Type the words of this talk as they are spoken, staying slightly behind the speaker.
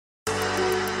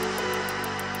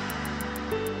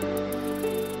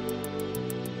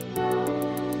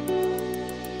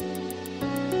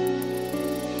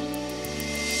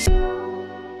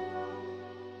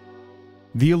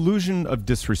The illusion of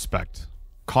disrespect,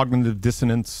 cognitive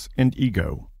dissonance, and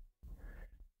ego.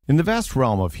 In the vast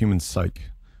realm of human psyche,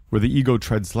 where the ego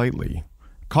treads lightly,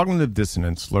 cognitive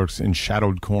dissonance lurks in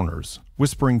shadowed corners,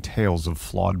 whispering tales of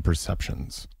flawed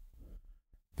perceptions.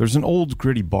 There's an old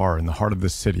gritty bar in the heart of the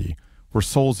city where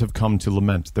souls have come to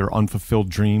lament their unfulfilled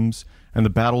dreams and the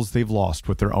battles they've lost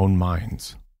with their own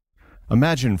minds.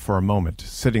 Imagine for a moment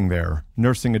sitting there,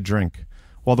 nursing a drink,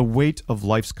 while the weight of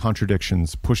life's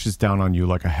contradictions pushes down on you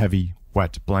like a heavy,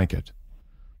 wet blanket.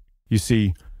 You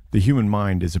see, the human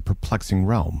mind is a perplexing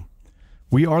realm.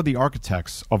 We are the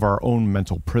architects of our own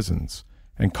mental prisons,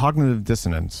 and cognitive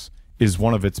dissonance is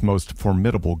one of its most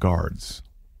formidable guards.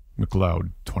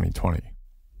 MacLeod, 2020.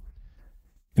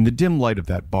 In the dim light of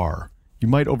that bar, you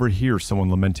might overhear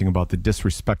someone lamenting about the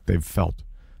disrespect they've felt,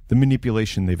 the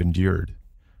manipulation they've endured.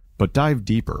 But dive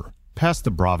deeper, past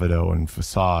the bravado and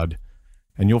facade,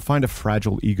 and you'll find a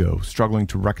fragile ego struggling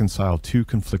to reconcile two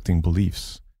conflicting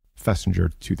beliefs. Fessinger,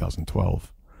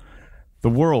 2012. The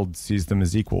world sees them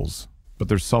as equals, but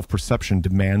their self-perception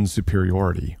demands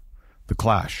superiority. The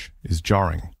clash is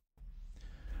jarring.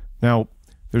 Now,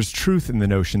 there's truth in the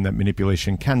notion that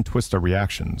manipulation can twist our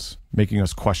reactions, making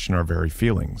us question our very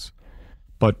feelings.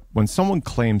 But when someone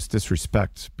claims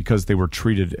disrespect because they were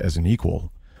treated as an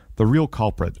equal, the real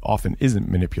culprit often isn't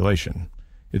manipulation.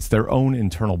 It's their own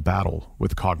internal battle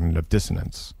with cognitive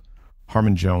dissonance.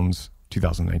 Harmon Jones,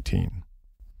 2019.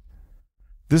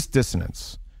 This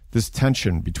dissonance, this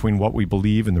tension between what we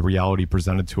believe and the reality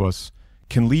presented to us,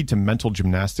 can lead to mental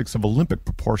gymnastics of Olympic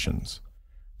proportions.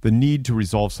 The need to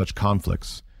resolve such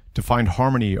conflicts, to find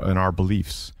harmony in our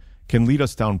beliefs, can lead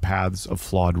us down paths of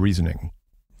flawed reasoning.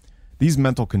 These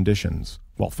mental conditions,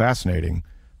 while fascinating,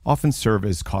 often serve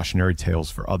as cautionary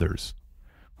tales for others.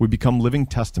 We become living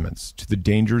testaments to the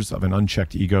dangers of an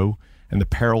unchecked ego and the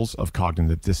perils of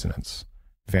cognitive dissonance.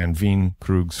 Van Veen,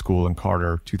 Krug, School, and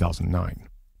Carter, 2009.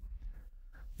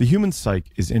 The human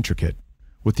psyche is intricate,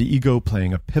 with the ego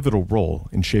playing a pivotal role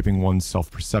in shaping one's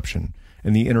self-perception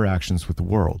and the interactions with the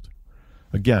world.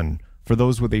 Again, for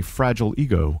those with a fragile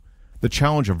ego, the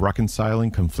challenge of reconciling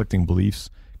conflicting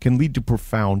beliefs can lead to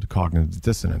profound cognitive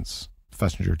dissonance.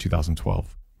 Fessinger,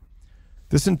 2012.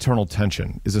 This internal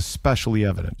tension is especially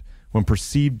evident when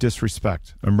perceived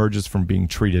disrespect emerges from being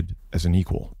treated as an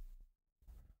equal.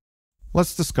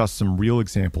 Let's discuss some real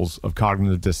examples of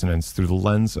cognitive dissonance through the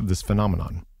lens of this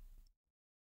phenomenon.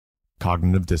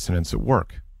 Cognitive dissonance at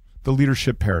work, the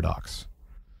leadership paradox.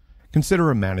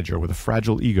 Consider a manager with a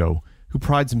fragile ego who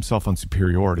prides himself on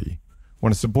superiority.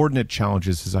 When a subordinate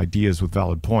challenges his ideas with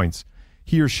valid points,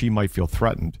 he or she might feel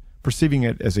threatened, perceiving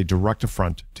it as a direct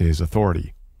affront to his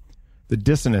authority. The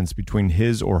dissonance between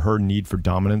his or her need for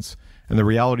dominance and the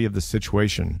reality of the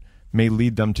situation may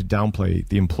lead them to downplay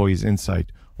the employee's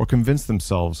insight or convince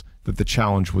themselves that the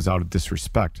challenge was out of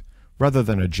disrespect rather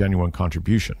than a genuine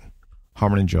contribution.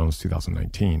 Harmon Jones,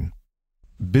 2019.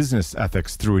 Business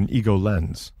ethics through an ego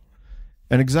lens.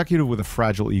 An executive with a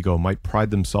fragile ego might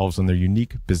pride themselves on their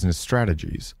unique business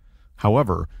strategies.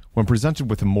 However, when presented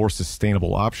with a more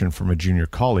sustainable option from a junior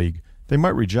colleague, they might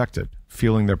reject it,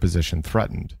 feeling their position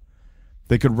threatened.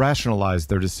 They could rationalize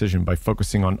their decision by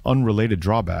focusing on unrelated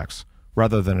drawbacks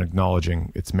rather than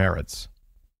acknowledging its merits.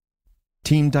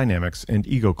 Team dynamics and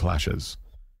ego clashes.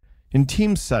 In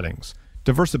team settings,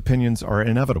 diverse opinions are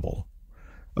inevitable.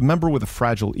 A member with a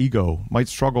fragile ego might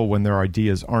struggle when their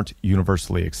ideas aren't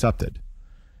universally accepted.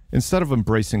 Instead of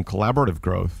embracing collaborative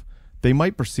growth, they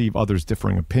might perceive others'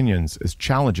 differing opinions as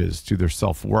challenges to their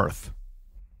self-worth.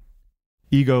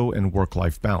 Ego and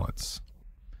work-life balance.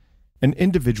 An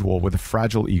individual with a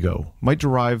fragile ego might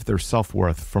derive their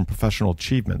self-worth from professional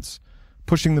achievements,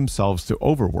 pushing themselves to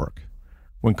overwork.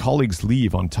 When colleagues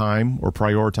leave on time or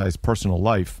prioritize personal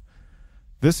life,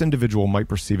 this individual might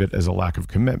perceive it as a lack of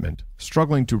commitment,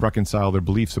 struggling to reconcile their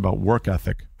beliefs about work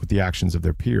ethic with the actions of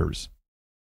their peers.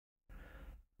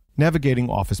 Navigating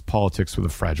office politics with a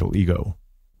fragile ego.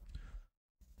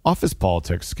 Office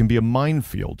politics can be a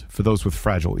minefield for those with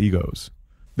fragile egos.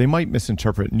 They might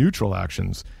misinterpret neutral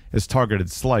actions as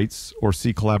targeted slights or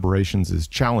see collaborations as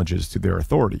challenges to their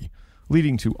authority,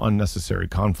 leading to unnecessary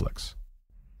conflicts.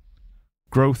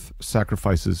 Growth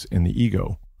sacrifices in the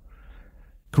ego.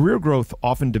 Career growth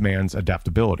often demands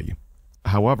adaptability.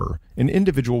 However, an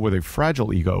individual with a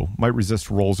fragile ego might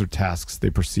resist roles or tasks they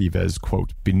perceive as,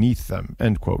 quote, beneath them,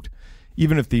 end quote,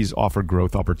 even if these offer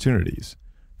growth opportunities.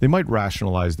 They might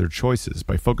rationalize their choices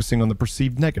by focusing on the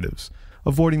perceived negatives,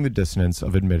 avoiding the dissonance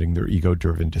of admitting their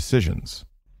ego-driven decisions.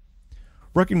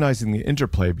 Recognizing the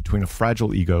interplay between a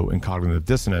fragile ego and cognitive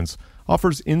dissonance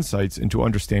offers insights into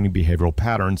understanding behavioral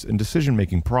patterns and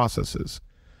decision-making processes.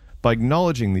 By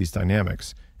acknowledging these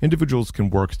dynamics, individuals can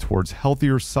work towards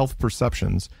healthier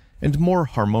self-perceptions and more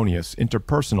harmonious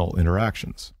interpersonal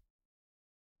interactions.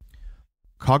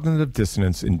 Cognitive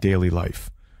dissonance in daily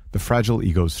life, the fragile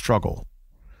ego's struggle.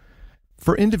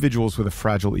 For individuals with a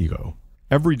fragile ego,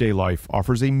 everyday life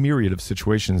offers a myriad of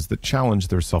situations that challenge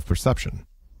their self-perception.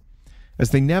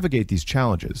 As they navigate these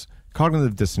challenges,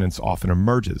 cognitive dissonance often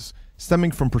emerges,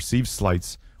 stemming from perceived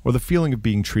slights or the feeling of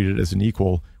being treated as an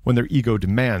equal when their ego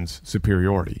demands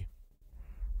superiority.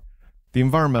 The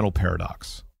environmental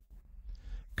paradox.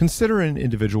 Consider an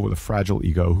individual with a fragile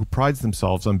ego who prides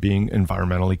themselves on being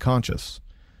environmentally conscious.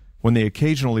 When they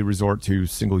occasionally resort to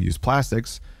single-use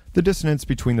plastics, the dissonance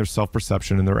between their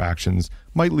self-perception and their actions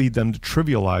might lead them to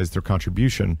trivialize their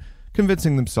contribution,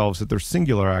 convincing themselves that their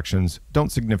singular actions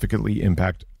don't significantly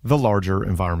impact the larger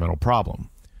environmental problem.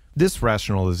 This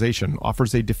rationalization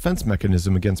offers a defense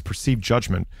mechanism against perceived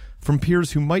judgment from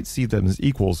peers who might see them as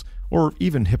equals or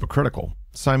even hypocritical.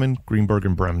 Simon, Greenberg,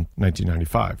 and Brehm,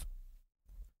 1995.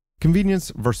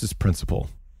 Convenience versus principle.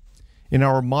 In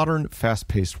our modern,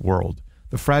 fast-paced world,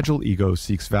 the fragile ego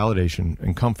seeks validation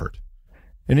and comfort.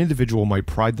 An individual might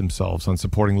pride themselves on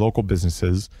supporting local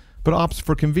businesses, but opts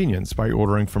for convenience by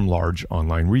ordering from large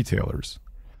online retailers.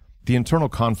 The internal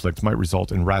conflict might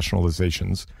result in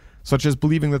rationalizations, such as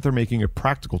believing that they're making a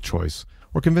practical choice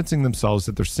or convincing themselves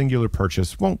that their singular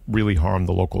purchase won't really harm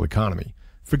the local economy,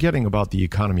 forgetting about the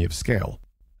economy of scale.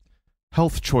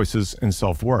 Health choices and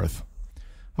self-worth.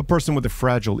 A person with a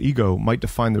fragile ego might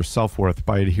define their self-worth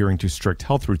by adhering to strict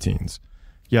health routines,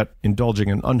 yet indulging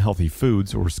in unhealthy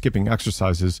foods or skipping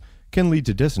exercises can lead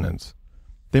to dissonance.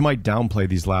 They might downplay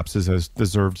these lapses as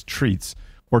deserved treats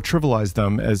or trivialize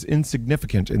them as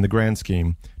insignificant in the grand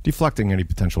scheme, deflecting any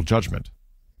potential judgment.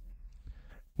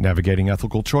 Navigating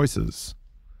ethical choices.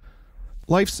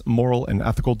 Life's moral and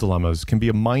ethical dilemmas can be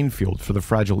a minefield for the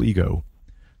fragile ego.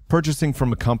 Purchasing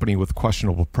from a company with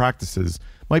questionable practices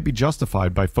might be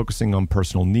justified by focusing on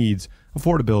personal needs,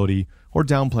 affordability, or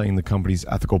downplaying the company's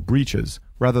ethical breaches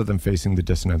rather than facing the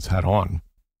dissonance head-on.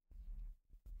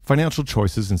 Financial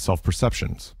choices and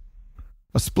self-perceptions.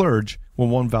 A splurge, when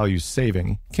one values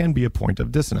saving, can be a point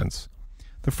of dissonance.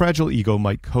 The fragile ego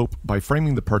might cope by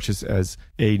framing the purchase as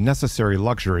a necessary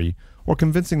luxury or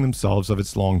convincing themselves of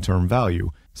its long-term value,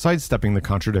 sidestepping the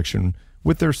contradiction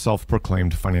with their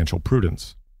self-proclaimed financial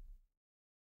prudence.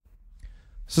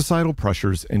 Societal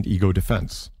pressures and ego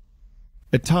defense.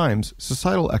 At times,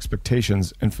 societal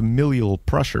expectations and familial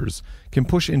pressures can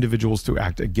push individuals to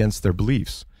act against their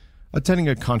beliefs. Attending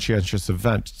a conscientious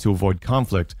event to avoid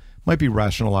conflict might be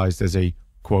rationalized as a,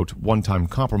 quote, one-time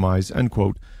compromise, end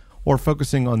quote, or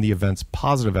focusing on the event's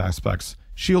positive aspects,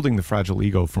 shielding the fragile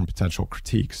ego from potential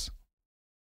critiques.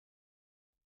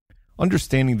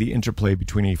 Understanding the interplay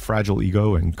between a fragile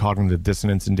ego and cognitive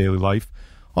dissonance in daily life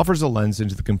offers a lens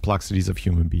into the complexities of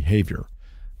human behavior.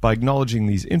 By acknowledging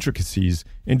these intricacies,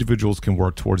 individuals can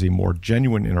work towards a more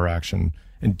genuine interaction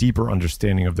and deeper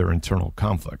understanding of their internal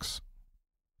conflicts.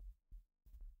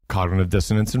 Cognitive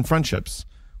dissonance in friendships,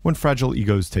 when fragile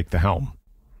egos take the helm.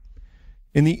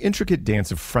 In the intricate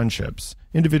dance of friendships,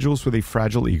 individuals with a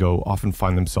fragile ego often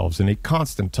find themselves in a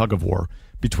constant tug-of-war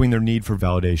between their need for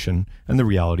validation and the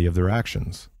reality of their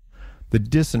actions. The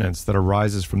dissonance that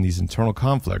arises from these internal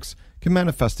conflicts can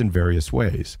manifest in various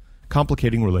ways,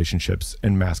 complicating relationships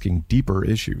and masking deeper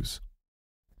issues.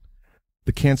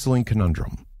 The canceling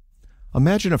conundrum.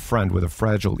 Imagine a friend with a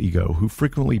fragile ego who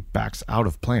frequently backs out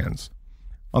of plans.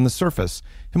 On the surface,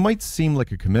 it might seem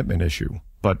like a commitment issue,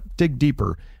 but dig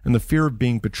deeper, and the fear of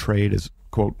being betrayed as,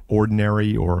 quote,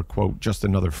 ordinary or, quote, just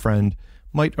another friend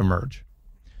might emerge.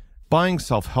 Buying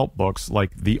self-help books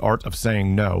like The Art of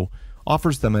Saying No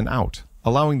offers them an out,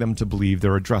 allowing them to believe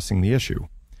they're addressing the issue.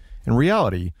 In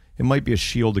reality, it might be a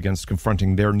shield against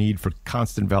confronting their need for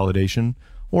constant validation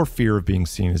or fear of being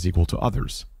seen as equal to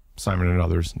others. Simon and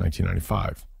others,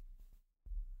 1995.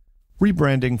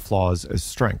 Rebranding flaws as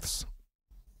strengths.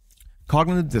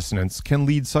 Cognitive dissonance can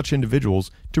lead such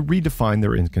individuals to redefine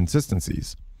their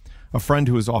inconsistencies. A friend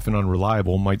who is often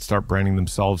unreliable might start branding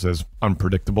themselves as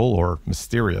unpredictable or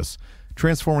mysterious,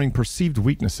 transforming perceived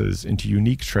weaknesses into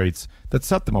unique traits that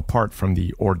set them apart from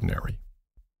the ordinary.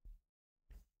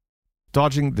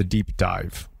 Dodging the deep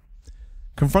dive.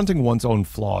 Confronting one's own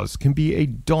flaws can be a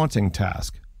daunting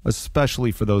task,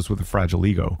 especially for those with a fragile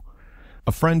ego.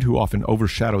 A friend who often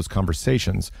overshadows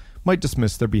conversations might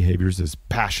dismiss their behaviors as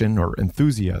passion or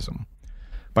enthusiasm.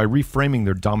 By reframing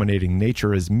their dominating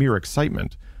nature as mere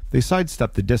excitement, They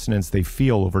sidestep the dissonance they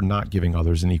feel over not giving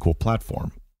others an equal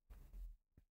platform.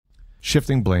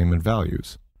 Shifting blame and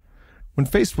values. When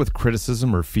faced with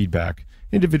criticism or feedback,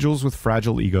 individuals with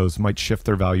fragile egos might shift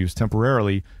their values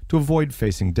temporarily to avoid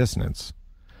facing dissonance.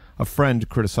 A friend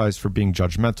criticized for being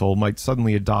judgmental might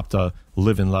suddenly adopt a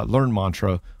live and let learn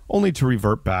mantra, only to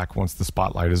revert back once the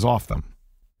spotlight is off them.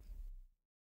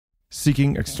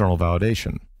 Seeking external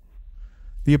validation.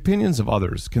 The opinions of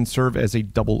others can serve as a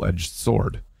double-edged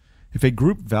sword. If a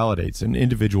group validates an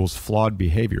individual's flawed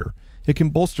behavior, it can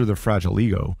bolster their fragile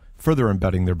ego, further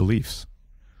embedding their beliefs.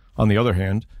 On the other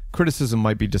hand, criticism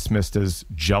might be dismissed as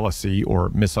jealousy or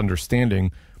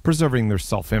misunderstanding, preserving their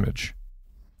self-image.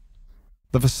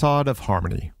 The facade of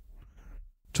harmony.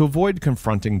 To avoid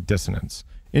confronting dissonance,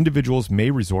 individuals may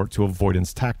resort to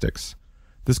avoidance tactics.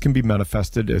 This can be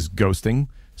manifested as ghosting,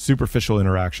 superficial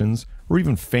interactions, or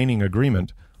even feigning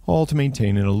agreement, all to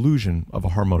maintain an illusion of a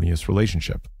harmonious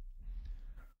relationship.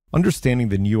 Understanding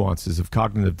the nuances of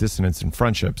cognitive dissonance in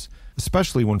friendships,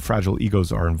 especially when fragile egos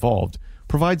are involved,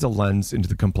 provides a lens into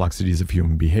the complexities of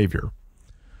human behavior.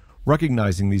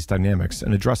 Recognizing these dynamics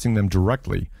and addressing them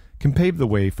directly can pave the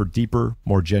way for deeper,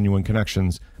 more genuine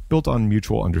connections built on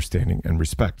mutual understanding and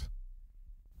respect.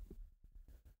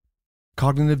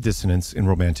 Cognitive dissonance in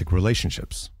romantic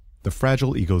relationships. The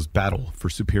fragile ego's battle for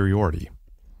superiority.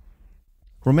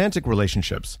 Romantic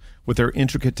relationships, with their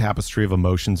intricate tapestry of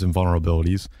emotions and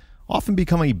vulnerabilities, often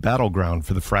become a battleground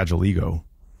for the fragile ego.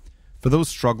 For those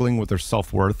struggling with their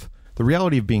self-worth, the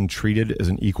reality of being treated as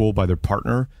an equal by their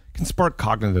partner can spark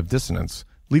cognitive dissonance,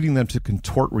 leading them to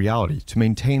contort reality to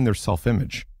maintain their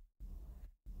self-image.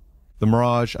 The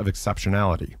mirage of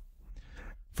exceptionality.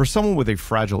 For someone with a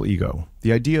fragile ego,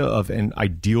 the idea of an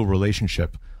ideal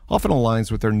relationship often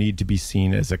aligns with their need to be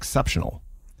seen as exceptional.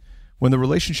 When the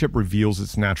relationship reveals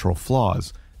its natural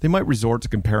flaws, they might resort to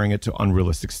comparing it to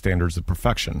unrealistic standards of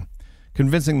perfection.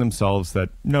 Convincing themselves that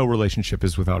no relationship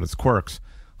is without its quirks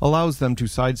allows them to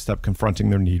sidestep confronting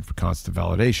their need for constant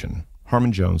validation.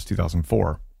 Harmon Jones,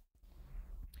 2004.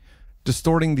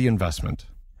 Distorting the investment.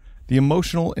 The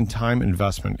emotional and time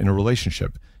investment in a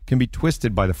relationship can be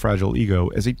twisted by the fragile ego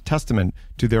as a testament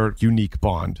to their unique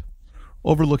bond.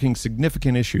 Overlooking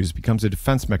significant issues becomes a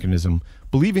defense mechanism,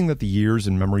 believing that the years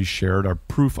and memories shared are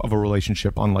proof of a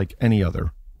relationship unlike any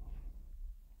other.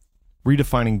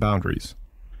 Redefining boundaries.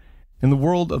 In the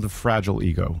world of the fragile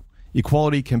ego,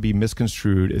 equality can be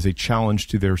misconstrued as a challenge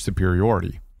to their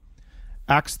superiority.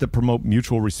 Acts that promote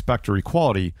mutual respect or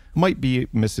equality might be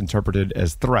misinterpreted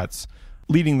as threats,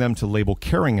 leading them to label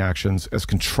caring actions as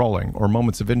controlling or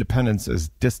moments of independence as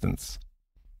distance.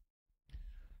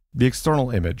 The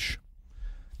external image.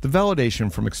 The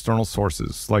validation from external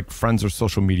sources, like friends or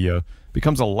social media,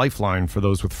 becomes a lifeline for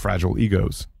those with fragile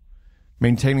egos.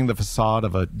 Maintaining the facade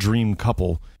of a dream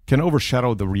couple can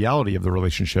overshadow the reality of the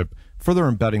relationship, further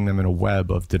embedding them in a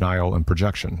web of denial and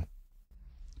projection.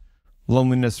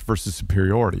 Loneliness versus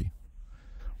superiority.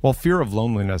 While fear of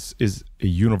loneliness is a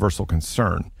universal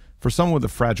concern, for someone with a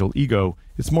fragile ego,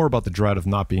 it's more about the dread of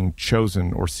not being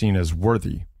chosen or seen as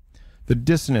worthy. The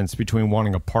dissonance between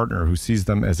wanting a partner who sees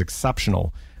them as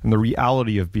exceptional and the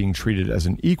reality of being treated as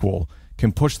an equal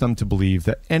can push them to believe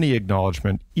that any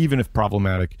acknowledgement, even if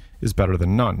problematic, is better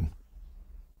than none.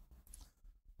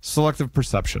 Selective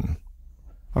perception.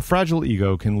 A fragile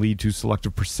ego can lead to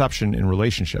selective perception in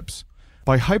relationships.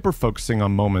 By hyper-focusing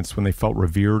on moments when they felt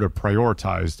revered or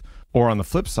prioritized, or on the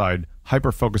flip side,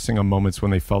 hyper-focusing on moments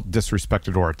when they felt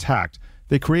disrespected or attacked,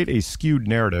 they create a skewed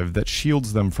narrative that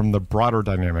shields them from the broader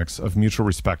dynamics of mutual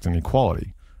respect and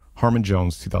equality. Harmon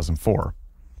Jones, 2004.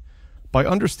 By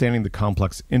understanding the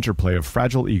complex interplay of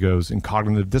fragile egos and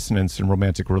cognitive dissonance in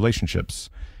romantic relationships,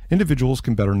 individuals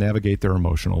can better navigate their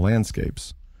emotional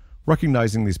landscapes.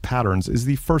 Recognizing these patterns is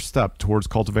the first step towards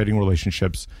cultivating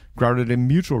relationships grounded in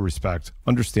mutual respect,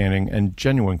 understanding, and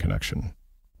genuine connection.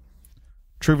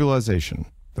 Trivialization.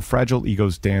 The fragile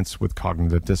ego's dance with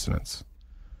cognitive dissonance.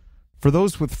 For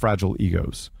those with fragile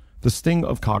egos, the sting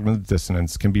of cognitive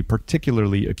dissonance can be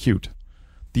particularly acute.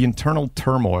 The internal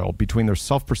turmoil between their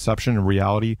self-perception and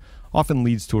reality often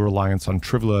leads to a reliance on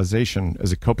trivialization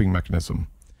as a coping mechanism.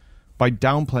 By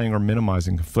downplaying or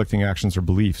minimizing conflicting actions or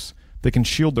beliefs, they can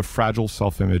shield their fragile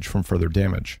self-image from further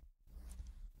damage.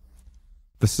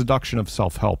 The seduction of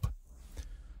self-help.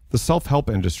 The self-help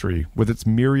industry, with its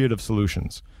myriad of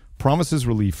solutions, promises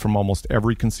relief from almost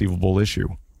every conceivable issue.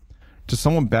 To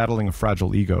someone battling a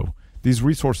fragile ego, these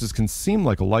resources can seem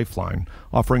like a lifeline,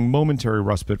 offering momentary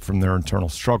respite from their internal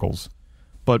struggles.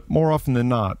 But more often than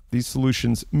not, these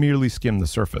solutions merely skim the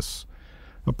surface.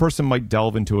 A person might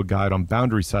delve into a guide on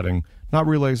boundary setting, not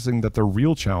realizing that their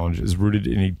real challenge is rooted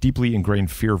in a deeply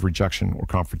ingrained fear of rejection or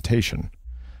confrontation.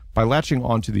 By latching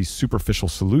onto these superficial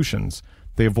solutions,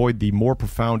 they avoid the more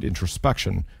profound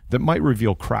introspection that might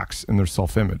reveal cracks in their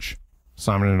self-image.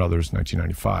 Simon and others,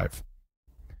 1995.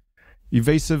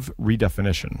 Evasive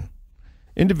redefinition.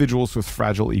 Individuals with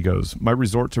fragile egos might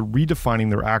resort to redefining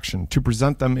their action to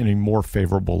present them in a more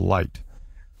favorable light.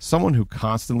 Someone who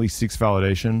constantly seeks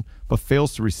validation but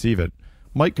fails to receive it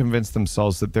might convince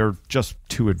themselves that they're just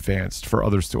too advanced for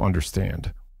others to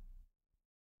understand.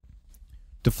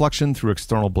 Deflection through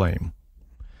external blame.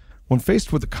 When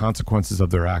faced with the consequences of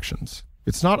their actions,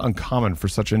 it's not uncommon for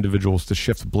such individuals to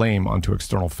shift blame onto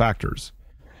external factors.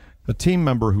 A team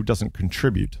member who doesn't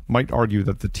contribute might argue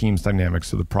that the team's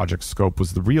dynamics of the project's scope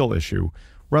was the real issue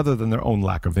rather than their own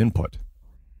lack of input.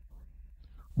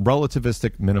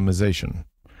 Relativistic minimization.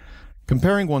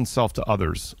 Comparing oneself to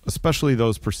others, especially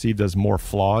those perceived as more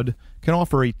flawed, can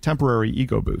offer a temporary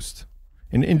ego boost.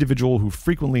 An individual who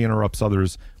frequently interrupts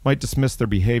others might dismiss their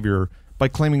behavior by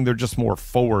claiming they're just more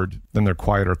forward than their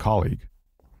quieter colleague.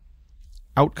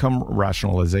 Outcome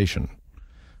rationalization.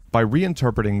 By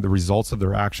reinterpreting the results of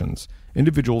their actions,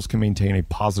 individuals can maintain a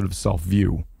positive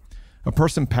self-view. A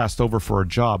person passed over for a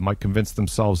job might convince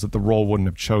themselves that the role wouldn't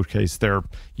have showcased their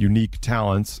unique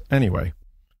talents anyway.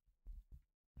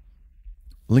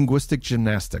 Linguistic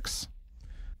gymnastics.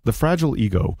 The fragile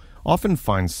ego often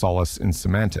finds solace in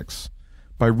semantics.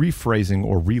 By rephrasing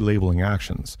or relabeling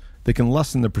actions, they can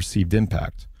lessen the perceived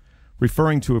impact.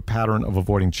 Referring to a pattern of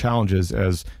avoiding challenges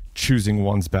as choosing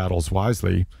one's battles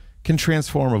wisely can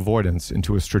transform avoidance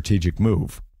into a strategic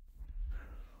move.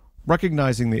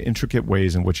 Recognizing the intricate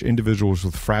ways in which individuals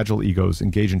with fragile egos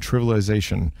engage in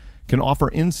trivialization can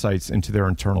offer insights into their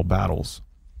internal battles.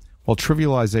 While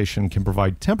trivialization can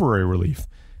provide temporary relief,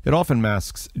 it often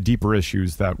masks deeper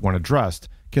issues that, when addressed,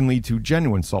 can lead to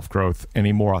genuine self-growth and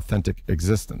a more authentic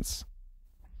existence.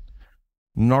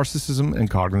 Narcissism and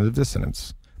cognitive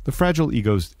dissonance. The fragile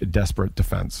ego's desperate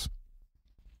defense.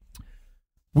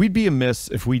 We'd be amiss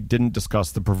if we didn't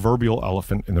discuss the proverbial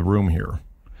elephant in the room here.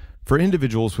 For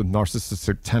individuals with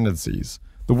narcissistic tendencies,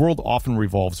 the world often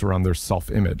revolves around their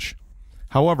self-image.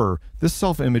 However, this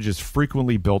self-image is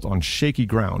frequently built on shaky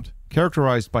ground,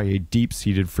 characterized by a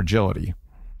deep-seated fragility.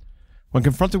 When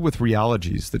confronted with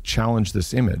realities that challenge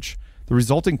this image, the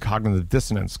resulting cognitive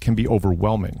dissonance can be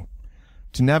overwhelming.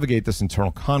 To navigate this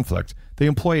internal conflict, they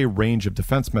employ a range of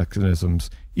defense mechanisms,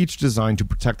 each designed to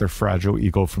protect their fragile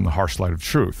ego from the harsh light of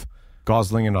truth.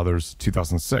 Gosling and others,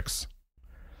 2006.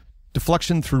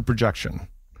 Deflection through projection.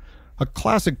 A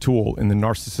classic tool in the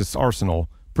narcissist's arsenal,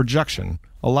 projection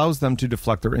allows them to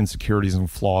deflect their insecurities and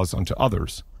flaws onto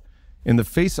others. In the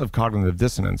face of cognitive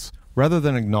dissonance, rather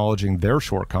than acknowledging their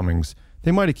shortcomings,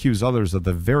 they might accuse others of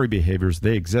the very behaviors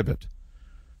they exhibit.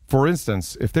 For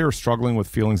instance, if they are struggling with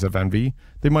feelings of envy,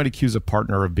 they might accuse a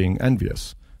partner of being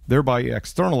envious, thereby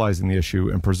externalizing the issue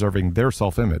and preserving their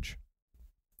self-image.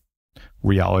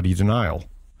 Reality denial.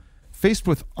 Faced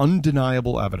with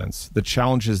undeniable evidence that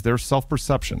challenges their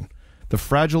self-perception, the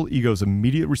fragile ego's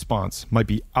immediate response might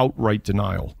be outright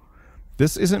denial.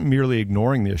 This isn't merely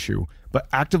ignoring the issue, but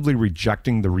actively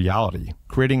rejecting the reality,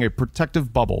 creating a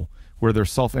protective bubble where their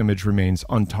self-image remains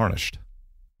untarnished.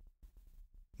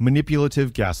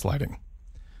 Manipulative gaslighting.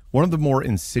 One of the more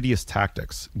insidious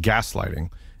tactics,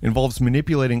 gaslighting, involves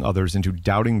manipulating others into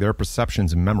doubting their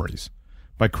perceptions and memories.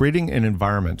 By creating an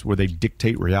environment where they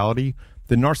dictate reality,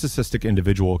 the narcissistic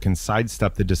individual can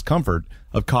sidestep the discomfort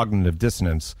of cognitive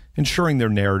dissonance, ensuring their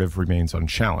narrative remains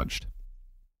unchallenged.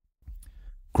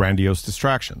 Grandiose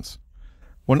distractions.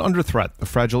 When under threat, the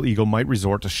fragile ego might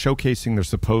resort to showcasing their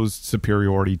supposed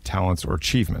superiority, talents, or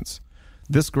achievements.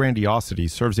 This grandiosity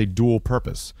serves a dual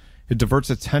purpose. It diverts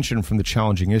attention from the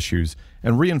challenging issues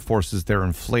and reinforces their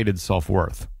inflated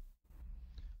self-worth.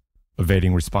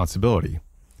 Evading responsibility.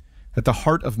 At the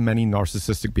heart of many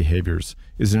narcissistic behaviors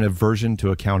is an aversion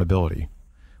to accountability.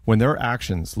 When their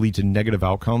actions lead to negative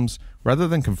outcomes, rather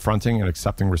than confronting and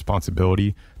accepting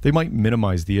responsibility, they might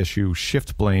minimize the issue,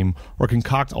 shift blame, or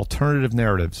concoct alternative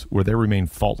narratives where they remain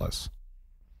faultless.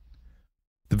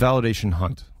 The validation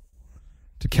hunt.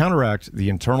 To counteract the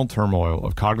internal turmoil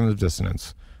of cognitive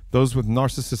dissonance, those with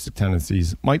narcissistic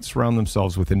tendencies might surround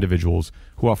themselves with individuals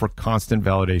who offer constant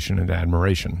validation and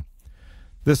admiration.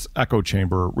 This echo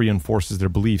chamber reinforces their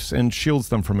beliefs and shields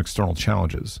them from external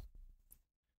challenges.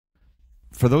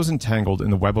 For those entangled in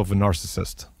the web of a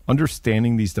narcissist,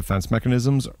 understanding these defense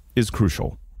mechanisms is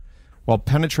crucial. While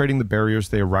penetrating the barriers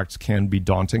they erect can be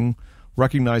daunting,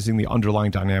 recognizing the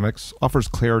underlying dynamics offers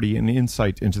clarity and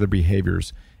insight into their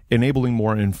behaviors, enabling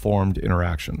more informed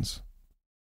interactions.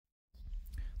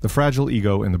 The fragile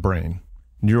ego in the brain,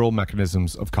 neural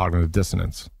mechanisms of cognitive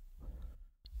dissonance.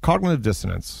 Cognitive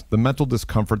dissonance, the mental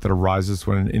discomfort that arises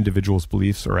when an individual's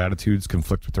beliefs or attitudes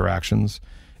conflict with their actions,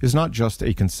 is not just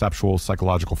a conceptual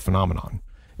psychological phenomenon.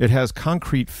 It has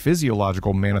concrete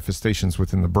physiological manifestations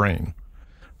within the brain.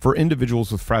 For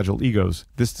individuals with fragile egos,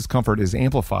 this discomfort is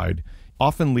amplified,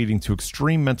 often leading to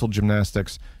extreme mental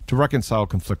gymnastics to reconcile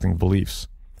conflicting beliefs.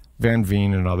 Van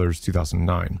Veen and others,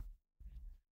 2009.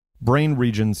 Brain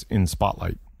regions in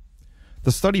spotlight.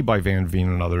 The study by Van Veen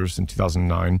and others in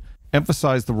 2009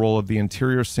 emphasized the role of the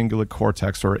anterior cingulate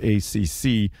cortex, or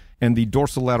ACC, and the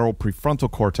dorsolateral prefrontal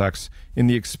cortex in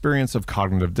the experience of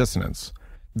cognitive dissonance.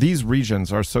 These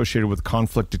regions are associated with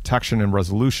conflict detection and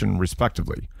resolution,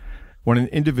 respectively. When an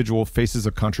individual faces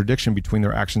a contradiction between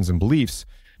their actions and beliefs,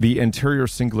 the anterior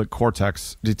cingulate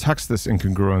cortex detects this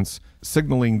incongruence,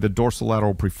 signaling the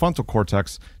dorsolateral prefrontal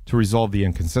cortex to resolve the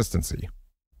inconsistency.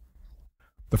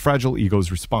 The fragile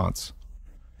ego's response.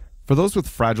 For those with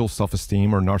fragile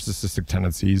self-esteem or narcissistic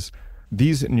tendencies,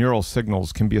 these neural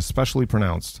signals can be especially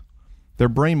pronounced. Their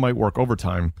brain might work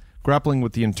overtime, grappling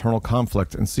with the internal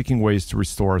conflict and seeking ways to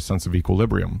restore a sense of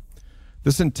equilibrium.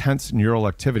 This intense neural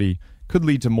activity could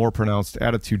lead to more pronounced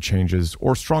attitude changes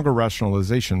or stronger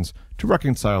rationalizations to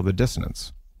reconcile the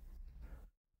dissonance.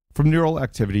 From neural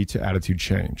activity to attitude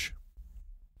change.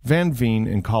 Van Veen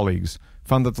and colleagues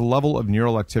found that the level of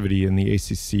neural activity in the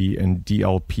ACC and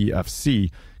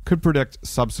DLPFC could predict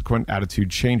subsequent attitude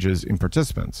changes in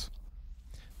participants.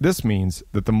 This means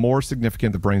that the more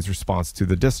significant the brain's response to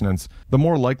the dissonance, the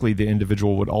more likely the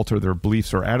individual would alter their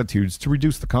beliefs or attitudes to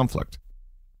reduce the conflict.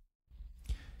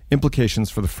 Implications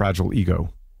for the fragile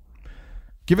ego.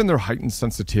 Given their heightened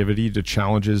sensitivity to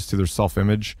challenges to their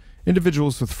self-image,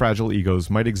 individuals with fragile egos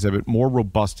might exhibit more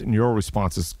robust neural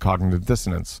responses to cognitive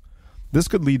dissonance. This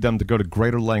could lead them to go to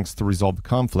greater lengths to resolve the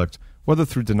conflict, whether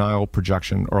through denial,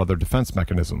 projection, or other defense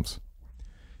mechanisms.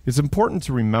 It's important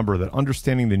to remember that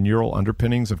understanding the neural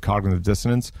underpinnings of cognitive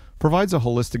dissonance provides a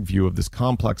holistic view of this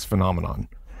complex phenomenon.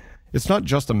 It's not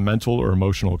just a mental or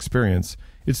emotional experience,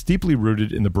 it's deeply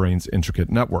rooted in the brain's intricate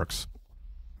networks.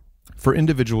 For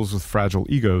individuals with fragile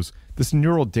egos, this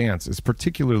neural dance is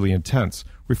particularly intense,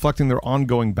 reflecting their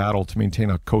ongoing battle to maintain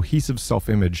a cohesive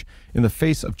self-image in the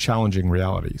face of challenging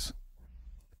realities.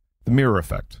 The mirror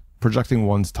effect, projecting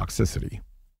one's toxicity.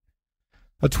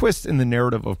 A twist in the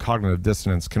narrative of cognitive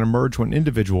dissonance can emerge when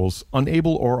individuals,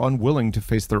 unable or unwilling to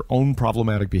face their own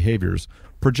problematic behaviors,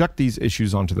 project these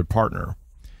issues onto their partner.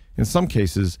 In some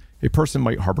cases, a person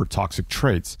might harbor toxic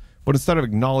traits, but instead of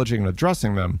acknowledging and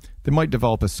addressing them, they might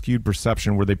develop a skewed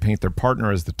perception where they paint their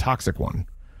partner as the toxic one.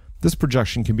 This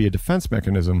projection can be a defense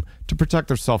mechanism to protect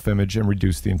their self-image and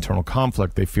reduce the internal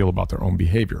conflict they feel about their own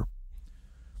behavior.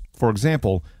 For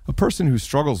example, a person who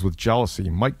struggles with jealousy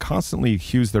might constantly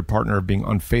accuse their partner of being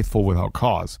unfaithful without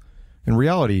cause. In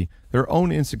reality, their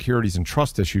own insecurities and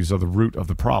trust issues are the root of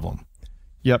the problem.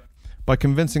 Yet, by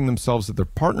convincing themselves that their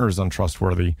partner is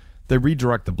untrustworthy, they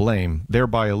redirect the blame,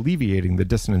 thereby alleviating the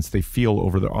dissonance they feel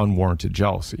over their unwarranted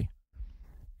jealousy.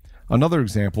 Another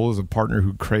example is a partner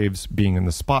who craves being in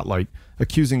the spotlight,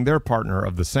 accusing their partner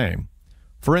of the same.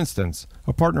 For instance,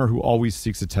 a partner who always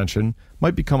seeks attention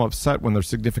might become upset when their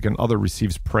significant other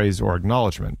receives praise or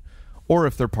acknowledgement, or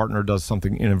if their partner does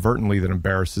something inadvertently that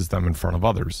embarrasses them in front of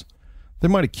others. They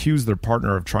might accuse their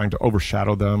partner of trying to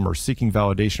overshadow them or seeking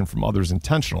validation from others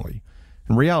intentionally.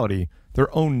 In reality,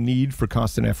 their own need for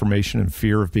constant affirmation and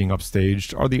fear of being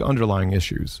upstaged are the underlying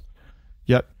issues.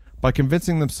 Yet, by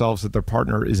convincing themselves that their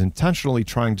partner is intentionally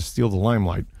trying to steal the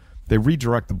limelight, they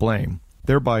redirect the blame,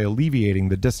 thereby alleviating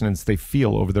the dissonance they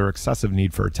feel over their excessive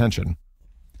need for attention.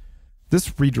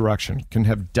 This redirection can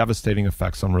have devastating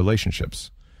effects on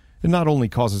relationships. It not only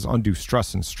causes undue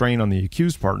stress and strain on the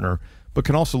accused partner, but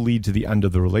can also lead to the end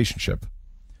of the relationship.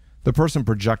 The person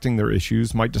projecting their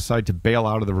issues might decide to bail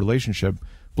out of the relationship,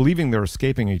 believing they're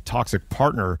escaping a toxic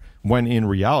partner when in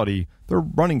reality, they're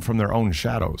running from their own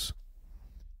shadows.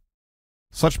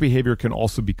 Such behavior can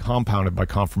also be compounded by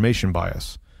confirmation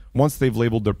bias. Once they've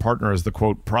labeled their partner as the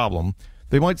quote problem,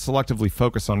 they might selectively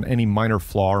focus on any minor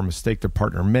flaw or mistake their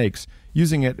partner makes,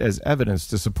 using it as evidence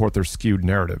to support their skewed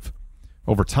narrative.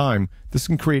 Over time, this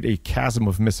can create a chasm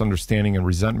of misunderstanding and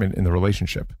resentment in the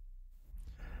relationship.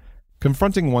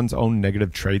 Confronting one's own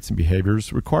negative traits and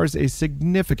behaviors requires a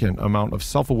significant amount of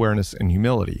self-awareness and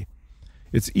humility.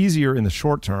 It's easier in the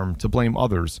short term to blame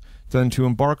others than to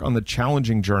embark on the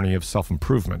challenging journey of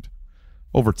self-improvement.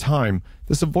 Over time,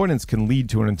 this avoidance can lead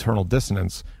to an internal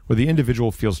dissonance where the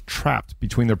individual feels trapped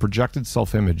between their projected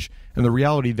self-image and the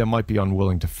reality they might be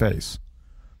unwilling to face.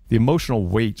 The emotional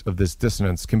weight of this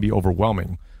dissonance can be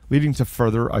overwhelming, leading to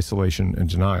further isolation and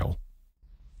denial.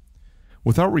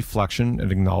 Without reflection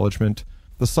and acknowledgement,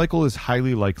 the cycle is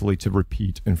highly likely to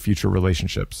repeat in future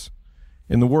relationships.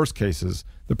 In the worst cases,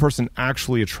 the person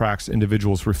actually attracts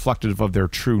individuals reflective of their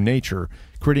true nature,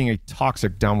 creating a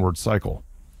toxic downward cycle.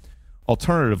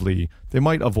 Alternatively, they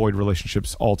might avoid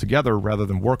relationships altogether rather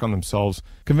than work on themselves,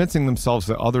 convincing themselves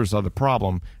that others are the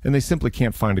problem and they simply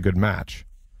can't find a good match.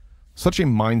 Such a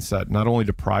mindset not only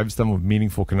deprives them of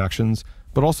meaningful connections,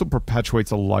 but also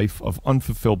perpetuates a life of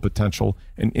unfulfilled potential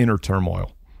and inner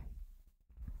turmoil.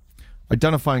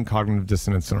 Identifying cognitive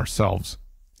dissonance in ourselves.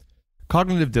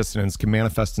 Cognitive dissonance can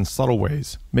manifest in subtle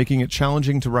ways, making it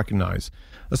challenging to recognize,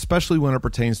 especially when it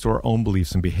pertains to our own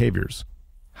beliefs and behaviors.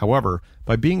 However,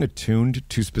 by being attuned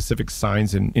to specific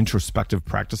signs and introspective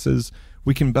practices,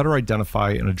 we can better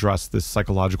identify and address this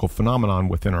psychological phenomenon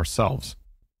within ourselves.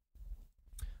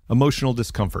 Emotional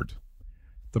discomfort.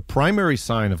 The primary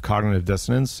sign of cognitive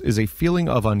dissonance is a feeling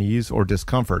of unease or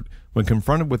discomfort when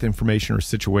confronted with information or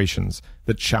situations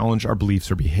that challenge our beliefs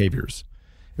or behaviors.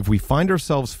 If we find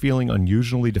ourselves feeling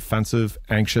unusually defensive,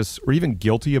 anxious, or even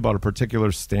guilty about a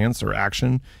particular stance or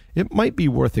action, it might be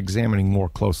worth examining more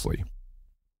closely.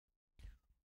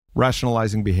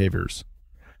 Rationalizing behaviors.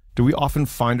 Do we often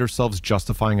find ourselves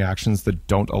justifying actions that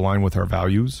don't align with our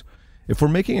values? If we're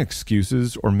making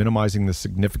excuses or minimizing the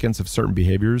significance of certain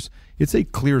behaviors, it's a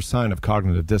clear sign of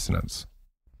cognitive dissonance.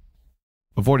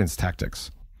 Avoidance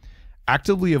tactics.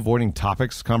 Actively avoiding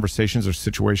topics, conversations, or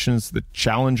situations that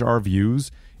challenge our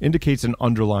views indicates an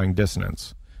underlying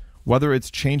dissonance. Whether it's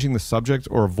changing the subject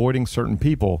or avoiding certain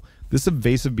people, this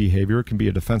evasive behavior can be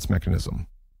a defense mechanism.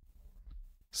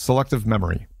 Selective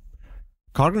memory.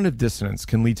 Cognitive dissonance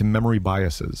can lead to memory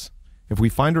biases. If we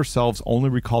find ourselves only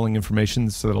recalling information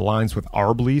that aligns with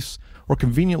our beliefs or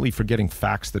conveniently forgetting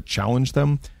facts that challenge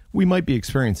them, we might be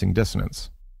experiencing dissonance.